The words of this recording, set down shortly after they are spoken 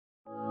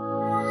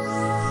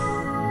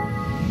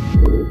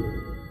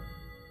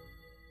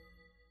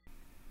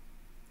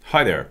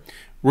Hi there.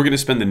 We're going to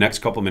spend the next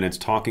couple minutes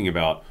talking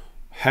about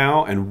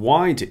how and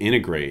why to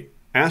integrate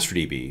Astra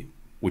DB,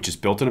 which is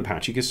built in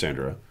Apache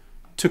Cassandra,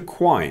 to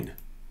Quine.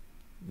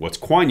 What's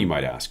Quine, you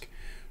might ask?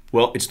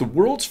 Well, it's the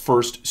world's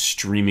first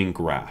streaming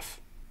graph.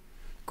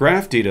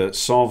 Graph data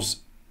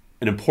solves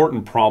an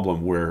important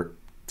problem where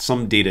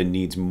some data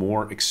needs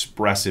more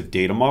expressive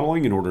data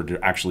modeling in order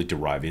to actually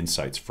derive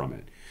insights from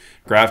it.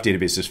 Graph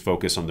databases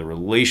focus on the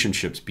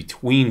relationships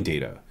between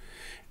data,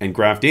 and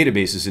graph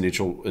databases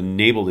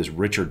enable this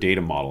richer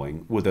data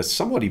modeling with a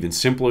somewhat even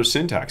simpler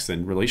syntax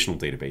than relational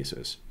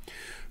databases.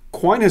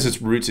 Quine has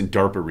its roots in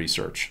DARPA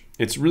research.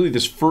 It's really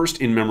this first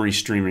in-memory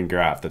streaming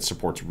graph that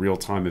supports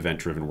real-time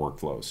event-driven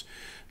workflows.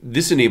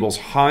 This enables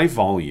high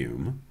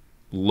volume,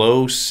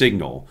 low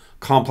signal,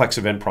 complex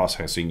event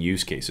processing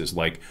use cases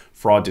like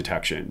fraud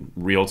detection,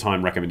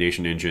 real-time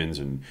recommendation engines,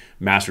 and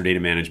master data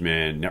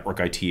management,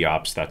 network IT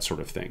ops, that sort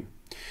of thing.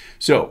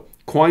 So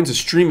Quine's a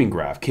streaming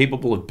graph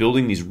capable of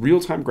building these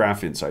real-time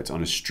graph insights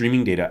on a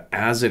streaming data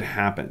as it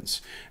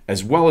happens,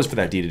 as well as for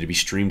that data to be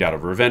streamed out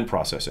over event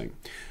processing.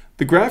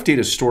 The graph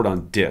data is stored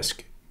on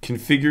disk,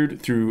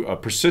 configured through a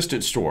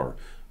persistent store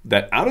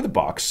that out of the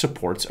box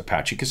supports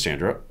Apache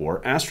Cassandra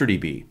or Astra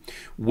DB.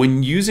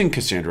 When using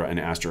Cassandra and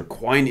Astra,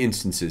 Quine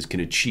instances can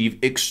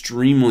achieve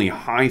extremely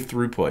high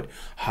throughput,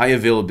 high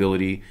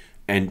availability,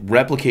 and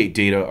replicate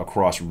data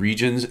across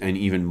regions and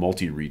even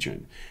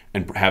multi-region,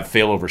 and have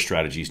failover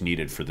strategies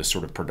needed for the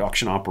sort of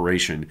production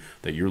operation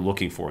that you're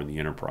looking for in the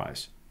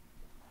enterprise.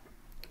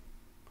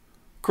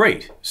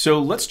 Great, so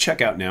let's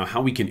check out now how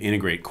we can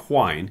integrate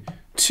Quine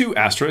to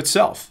Astra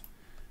itself.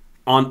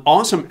 On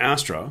Awesome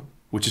Astra,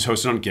 which is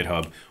hosted on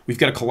GitHub, we've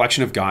got a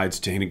collection of guides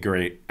to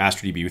integrate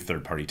Astra DB with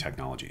third-party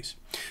technologies.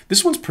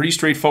 This one's pretty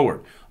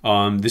straightforward.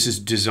 This is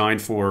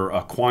designed for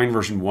Quine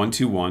version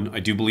 1.2.1.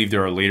 I do believe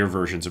there are later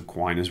versions of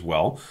Quine as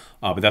well,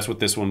 but that's what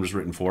this one was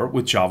written for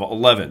with Java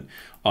 11.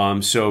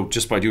 So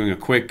just by doing a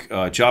quick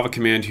Java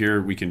command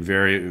here, we can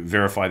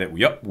verify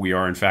that we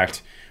are in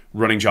fact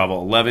running Java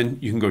 11.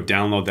 You can go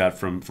download that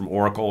from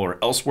Oracle or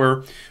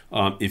elsewhere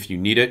if you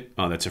need it.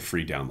 That's a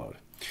free download.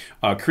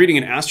 Creating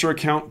an Astra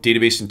account,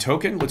 database, and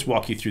token. Let's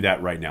walk you through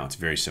that right now. It's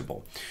very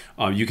simple.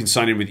 You can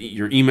sign in with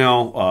your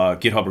email,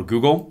 GitHub, or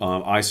Google.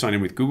 I sign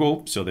in with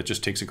Google, so that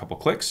just takes a couple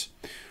clicks.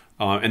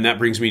 And that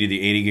brings me to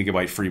the 80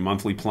 gigabyte free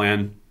monthly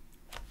plan,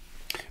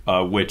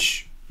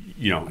 which,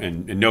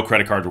 and no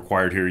credit card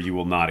required here. You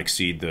will not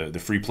exceed the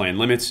free plan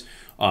limits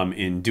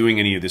in doing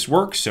any of this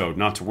work, so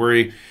not to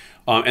worry.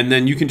 And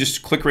then you can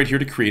just click right here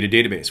to create a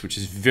database, which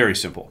is very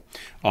simple.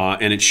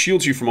 And it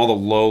shields you from all the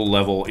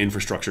low-level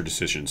infrastructure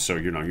decisions. So,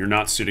 you're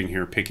not sitting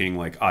here picking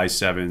like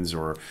i7s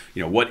or,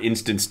 what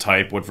instance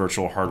type, what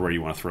virtual hardware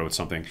you want to throw at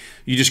something.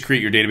 You just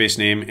create your database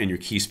name and your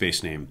key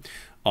space name.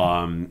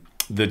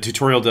 The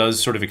tutorial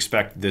does sort of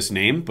expect this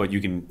name, but you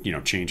can,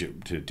 change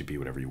it to be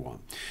whatever you want.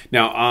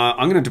 Now,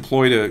 I'm going to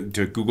deploy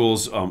to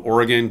Google's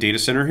Oregon data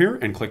center here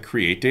and click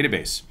Create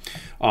Database.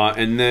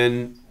 And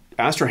then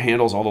Astra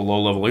handles all the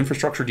low-level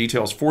infrastructure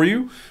details for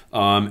you,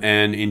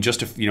 and in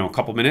just a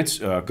couple minutes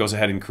goes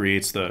ahead and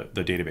creates the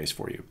database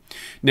for you.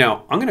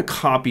 Now, I'm going to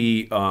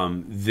copy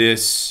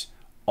this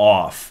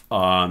off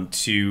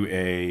to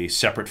a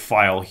separate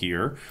file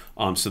here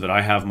so that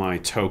I have my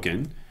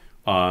token,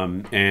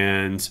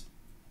 and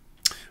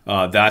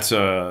that's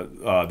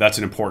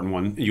an important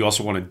one. You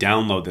also want to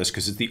download this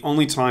because it's the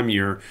only time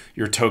your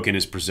token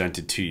is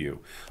presented to you.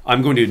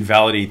 I'm going to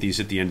invalidate these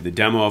at the end of the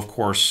demo, of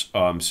course,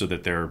 so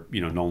that they're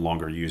no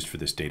longer used for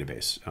this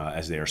database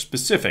as they are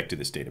specific to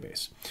this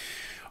database.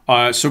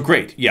 So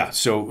great, yeah.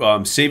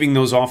 So saving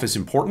those off is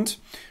important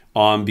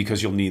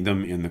because you'll need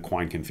them in the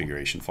Quine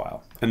configuration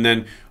file. And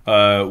then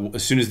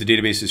as soon as the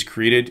database is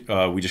created,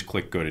 we just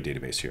click Go to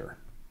Database here.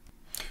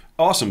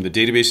 Awesome, the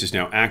database is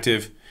now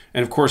active.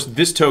 And of course,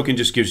 this token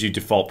just gives you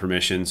default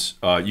permissions.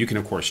 You can,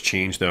 of course,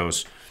 change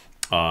those.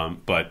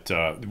 But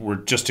we're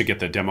just to get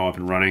the demo up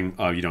and running,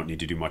 you don't need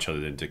to do much other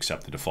than to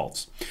accept the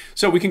defaults.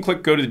 So we can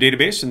click Go to the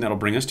database, and that'll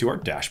bring us to our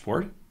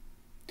dashboard.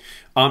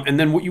 And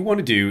then what you want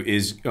to do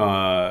is,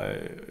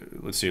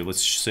 let's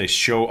say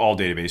Show All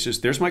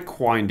Databases. There's my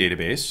Quine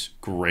database.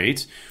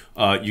 Great.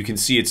 You can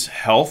see its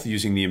health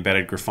using the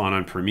embedded Grafana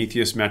and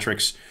Prometheus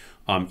metrics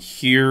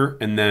here.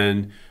 And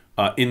then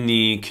in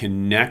the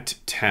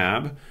Connect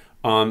tab,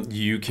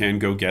 you can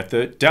go get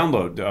the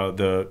download,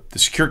 the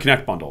Secure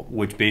Connect bundle,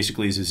 which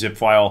basically is a zip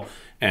file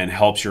and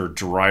helps your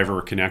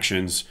driver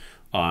connections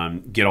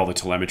get all the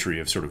telemetry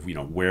of sort of,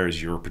 where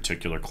is your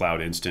particular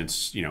cloud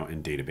instance,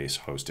 and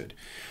database hosted.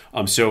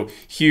 So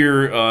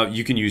here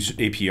you can use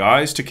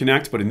APIs to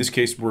connect, but in this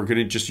case, we're going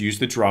to just use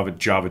the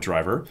Java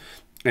driver,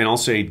 and I'll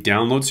say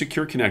download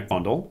Secure Connect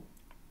bundle.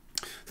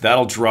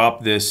 That'll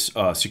drop this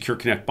Secure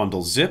Connect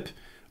bundle zip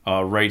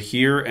right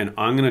here, and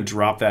I'm going to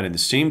drop that in the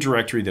same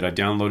directory that I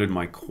downloaded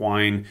my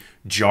Quine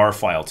jar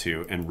file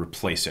to and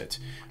replace it.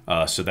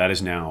 So that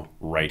is now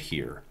right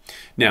here.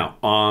 Now,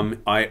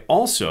 I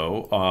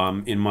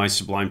also, in my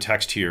Sublime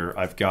text here,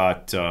 I've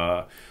got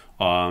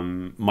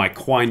my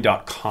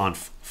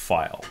quine.conf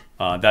file.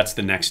 That's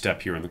the next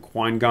step here in the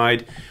Quine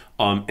guide.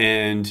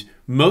 And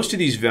most of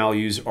these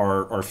values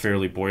are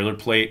fairly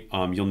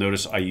boilerplate. You'll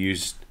notice I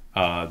used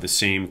the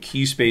same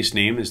key space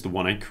name as the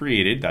one I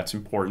created. That's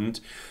important.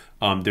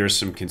 There's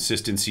some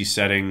consistency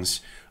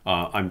settings.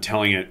 I'm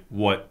telling it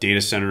what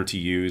data center to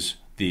use.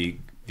 The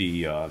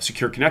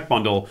Secure Connect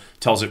bundle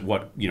tells it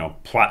what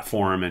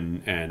platform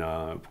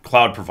and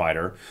cloud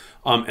provider.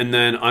 And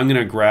then I'm going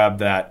to grab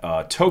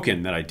that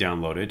token that I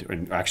downloaded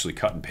and actually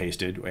cut and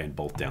pasted and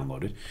both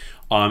downloaded.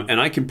 And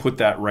I can put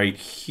that right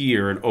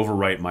here and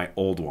overwrite my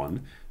old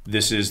one.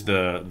 This is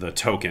the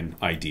token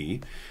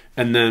ID.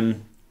 And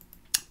then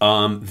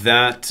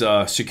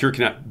that Secure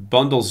Connect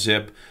bundle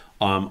zip,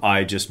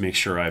 I just make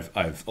sure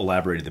I've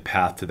elaborated the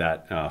path to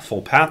that,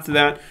 full path to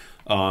that,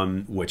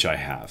 which I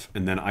have.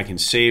 And then I can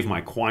save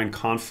my Quine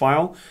conf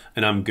file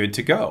and I'm good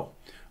to go.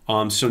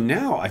 So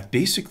now I've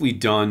basically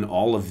done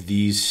all of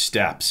these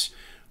steps.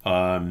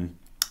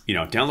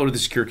 Downloaded the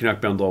Secure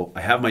Connect bundle.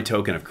 I have my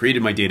token. I've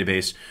created my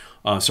database.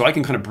 So I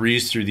can kind of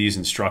breeze through these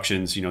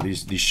instructions.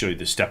 These show you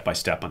the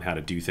step-by-step on how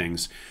to do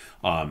things.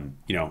 We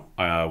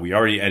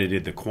already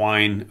edited the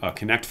Quine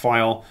Connect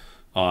file.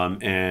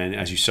 And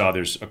as you saw,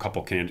 there's a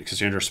couple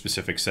Cassandra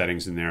specific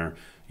settings in there.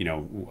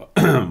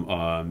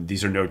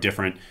 These are no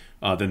different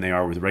than they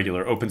are with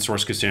regular open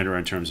source Cassandra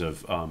in terms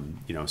of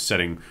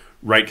setting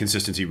write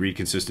consistency, read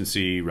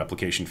consistency,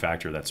 replication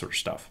factor, that sort of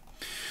stuff.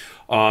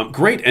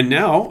 Great, and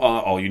now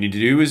all you need to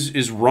do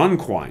is run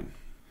Quine.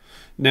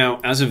 Now,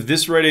 as of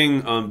this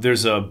writing,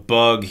 there's a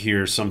bug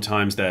here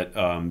sometimes that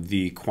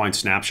the Quine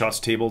snapshots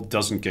table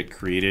doesn't get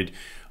created.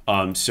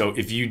 So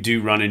if you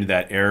do run into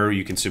that error,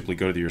 you can simply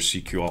go to your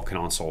SQL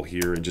console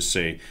here and just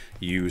say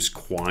use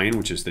Quine,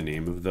 which is the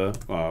name of the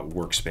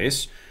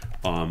workspace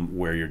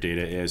where your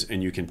data is,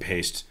 and you can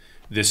paste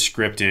this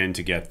script in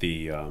to get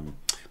the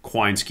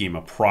Quine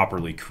schema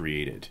properly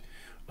created.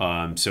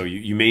 So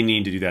you may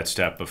need to do that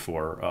step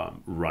before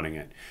running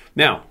it.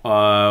 Now,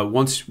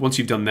 once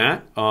you've done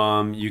that,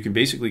 you can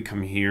basically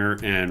come here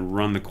and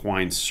run the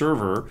Quine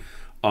server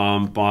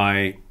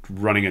by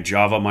running a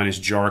java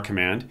 -jar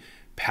command,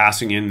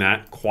 passing in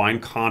that Quine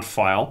conf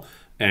file,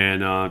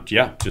 and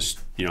just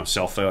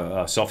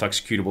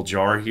self-executable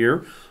jar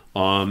here,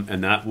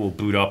 and that will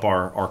boot up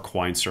our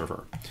Quine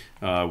server,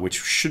 which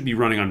should be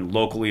running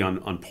locally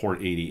on port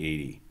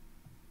 8080.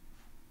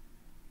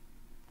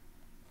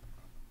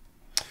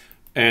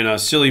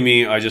 And silly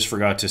me, I just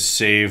forgot to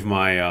save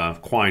my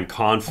Quine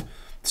conf,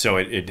 so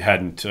it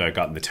hadn't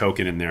gotten the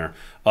token in there.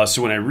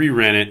 So when I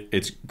reran it,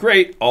 it's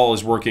great, all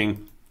is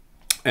working,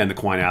 and the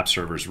Quine app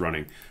server is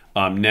running.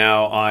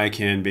 Now I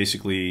can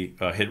basically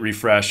hit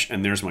refresh,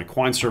 and there's my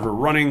Quine server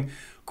running.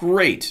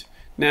 Great.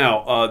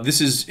 Now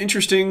this is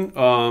interesting,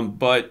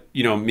 but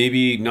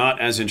maybe not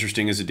as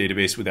interesting as a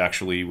database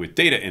with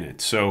data in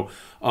it. So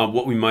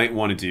what we might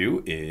want to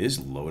do is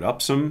load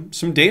up some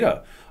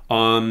data.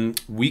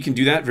 We can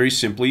do that very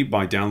simply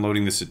by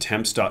downloading this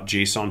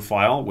attempts.json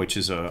file, which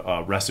is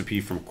a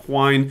recipe from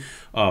Quine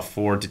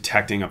for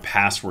detecting a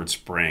password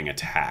spraying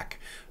attack.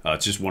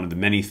 It's just one of the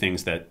many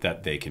things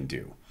that they can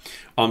do.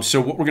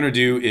 So what we're going to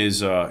do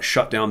is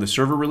shut down the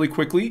server really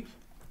quickly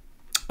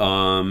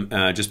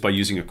just by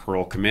using a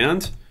curl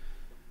command.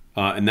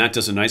 And that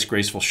does a nice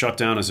graceful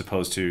shutdown as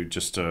opposed to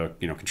just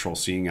control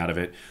C'ing out of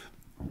it.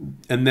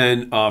 And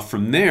then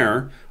from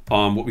there,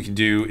 what we can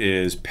do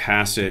is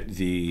pass it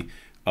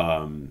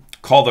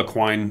call the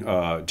Quine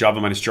java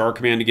 -jar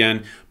command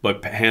again,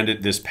 but hand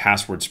it this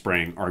password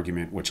spraying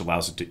argument, which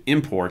allows it to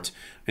import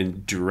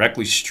and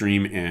directly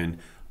stream in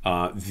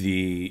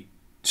the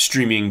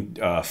streaming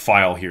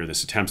file here,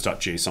 this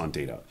attempts.json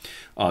data.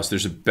 So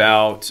there's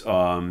about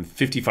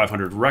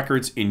 5,500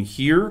 records in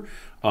here.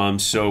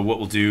 So what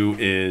we'll do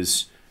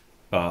is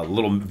a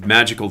little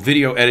magical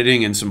video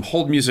editing and some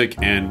hold music,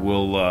 and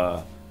we'll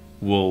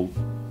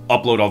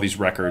upload all these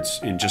records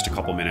in just a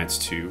couple minutes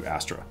to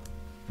Astra.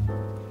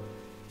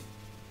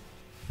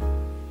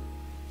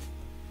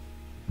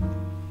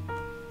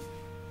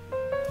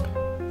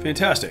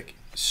 Fantastic.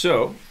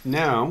 So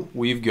now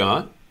we've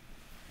got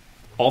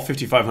all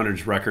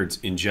 5,500 records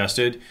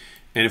ingested.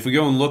 And if we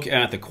go and look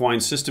at the Quine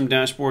system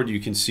dashboard,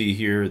 you can see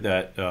here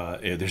that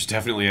there's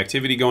definitely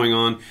activity going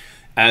on,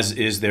 as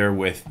is there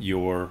with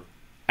your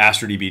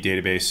Astra DB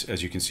database,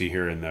 as you can see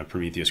here in the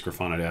Prometheus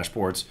Grafana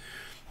dashboards.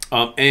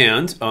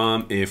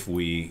 If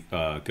we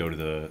go to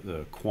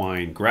the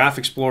Quine Graph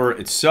Explorer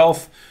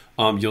itself,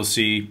 you'll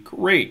see,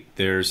 great,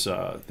 there's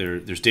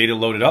data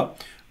loaded up,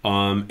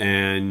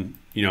 and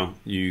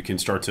you can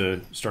start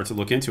to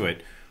look into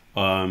it.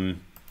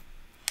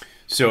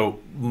 So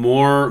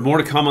more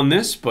to come on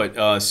this,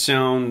 but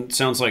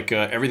sounds like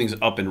everything's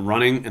up and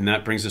running, and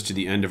that brings us to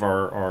the end of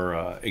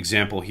our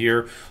example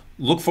here.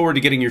 Look forward to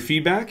getting your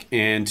feedback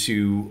and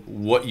to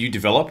what you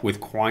develop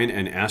with Quine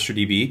and Astra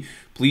DB.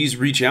 Please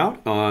reach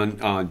out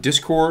on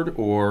Discord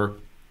or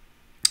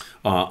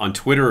on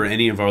Twitter or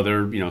any of our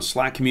other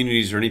Slack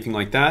communities or anything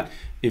like that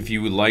if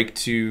you would like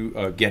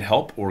to get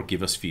help or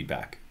give us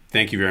feedback.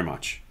 Thank you very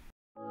much.